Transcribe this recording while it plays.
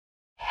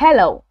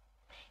Hello,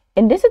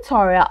 in this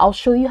tutorial I'll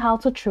show you how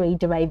to trade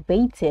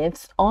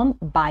derivatives on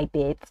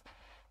Bybit.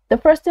 The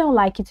first thing I'd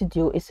like you to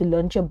do is to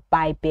launch your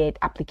Bybit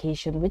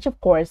application, which of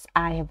course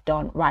I have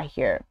done right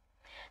here.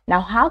 Now,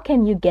 how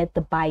can you get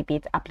the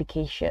Bybit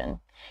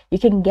application? You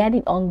can get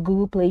it on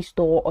Google Play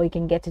Store or you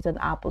can get it on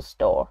Apple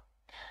Store.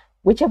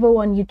 Whichever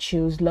one you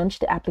choose, launch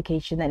the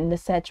application and in the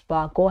search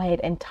bar go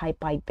ahead and type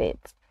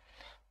Bybit.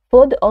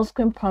 Follow the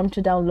on-screen prompt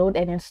to download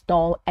and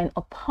install, and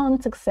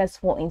upon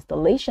successful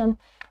installation,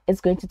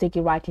 it's going to take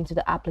you right into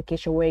the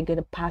application where you're going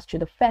to pass through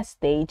the first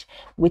stage,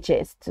 which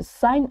is to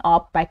sign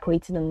up by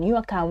creating a new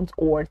account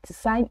or to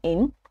sign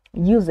in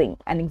using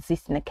an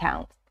existing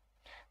account.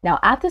 Now,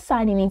 after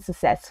signing in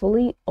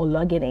successfully or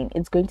logging in,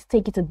 it's going to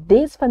take you to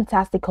this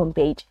fantastic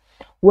homepage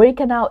where you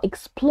can now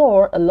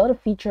explore a lot of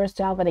features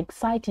to have an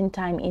exciting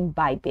time in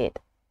Bybit.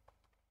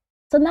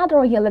 So now that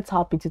we're here, let's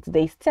hop into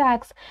today's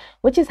task,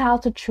 which is how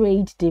to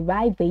trade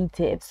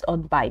derivatives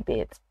on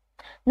Bybit.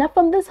 Now,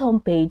 from this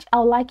homepage, I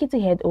would like you to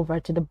head over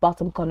to the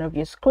bottom corner of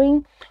your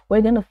screen.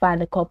 We're going to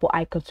find a couple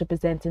icons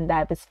representing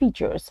diverse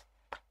features.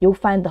 You'll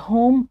find the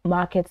home,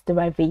 markets,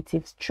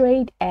 derivatives,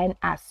 trade, and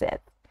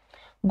assets.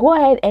 Go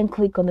ahead and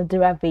click on the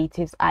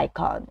derivatives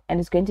icon, and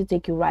it's going to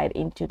take you right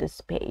into this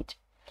page.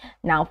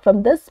 Now,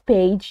 from this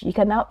page, you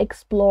can now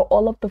explore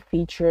all of the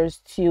features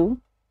to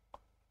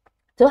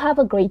have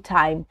a great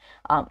time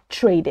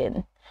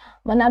trading.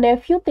 But now there are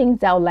a few things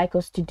that I would like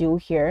us to do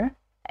here,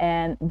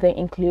 and they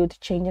include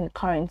changing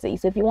currency.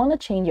 So if you want to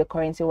change your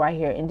currency right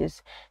here in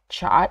this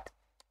chart,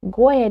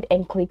 go ahead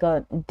and click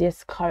on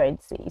this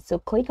currency. So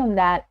click on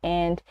that,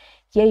 and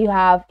here you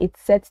have it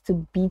set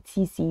to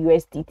BTC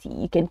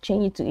USDT. You can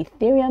change it to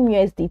Ethereum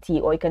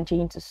USDT, or you can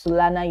change it to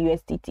Solana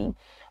USDT,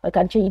 or you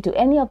can change it to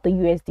any of the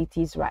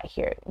USDTs right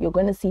here. You're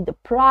going to see the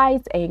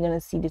price and you're going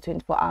to see the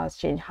 24 hours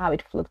change, how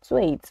it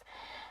fluctuates.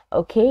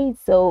 Okay,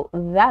 so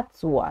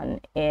that's one,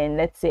 and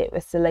let's say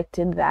we're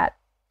selecting that.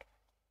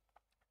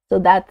 So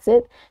that's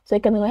it. So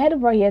you can go ahead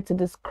over here to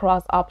this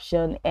cross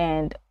option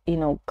and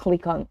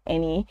click on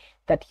any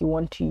that you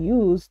want to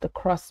use, the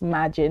cross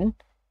margin.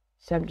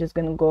 So I'm just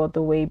going to go all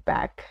the way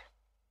back,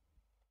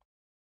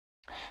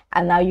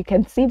 and now you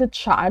can see the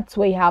charts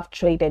where you have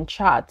trade and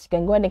charts. You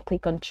can go ahead and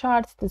click on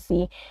charts to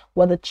see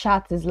what the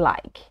chart is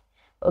like.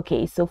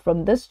 Okay, so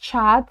from this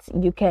chart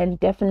you can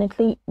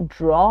definitely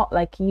draw,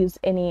 like use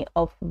any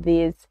of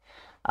these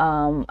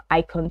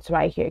icons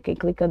right here. You can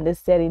click on this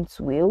settings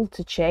wheel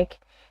to check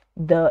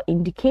the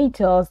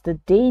indicators, the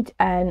date,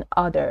 and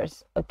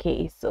others.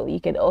 Okay, so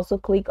you can also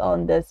click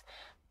on this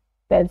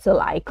pencil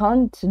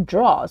icon to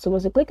draw. So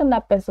once you click on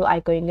that pencil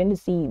icon, you're going to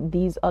see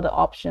these other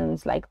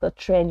options like the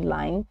trend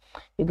line.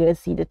 You're going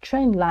to see the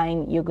trend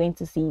line, you're going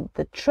to see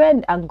the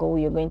trend angle,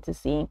 you're going to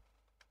see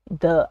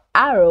the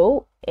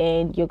arrow,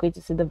 and you're going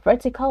to see the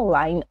vertical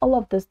line. All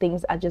of those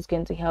things are just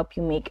going to help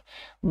you make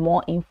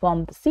more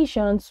informed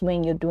decisions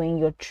when you're doing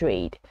your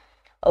trade.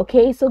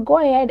 Okay, so go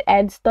ahead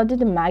and study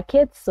the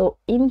market. So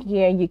in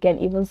here you can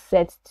even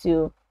set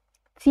to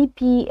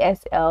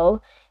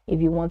TPSL if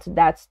you want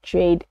that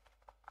trade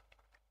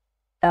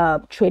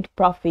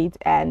profit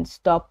and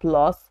stop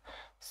loss.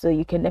 So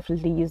you can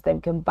definitely use them.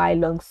 You can buy,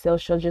 long, sell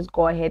short. Just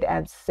go ahead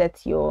and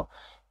set your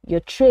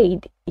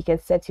trade. You can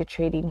set your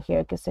trade in here.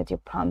 You can set your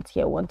prompt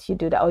here once you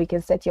do that, or you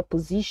can set your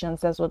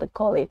positions. That's what they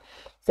call it.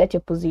 Set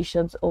your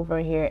positions over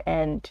here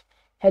and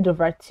head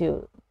over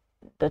to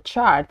the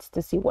charts to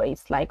see what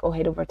it's like, or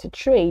head over to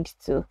trade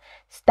to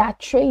start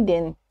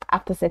trading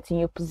after setting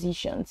your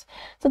positions.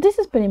 So this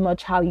is pretty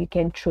much how you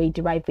can trade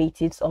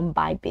derivatives on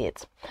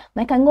Bybit.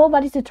 Now I can go over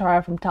this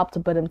tutorial from top to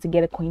bottom to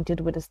get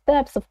acquainted with the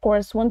steps. Of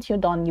course, once you're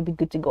done, you'll be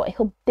good to go. I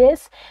hope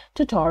this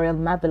tutorial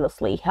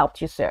marvelously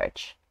helped you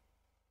search.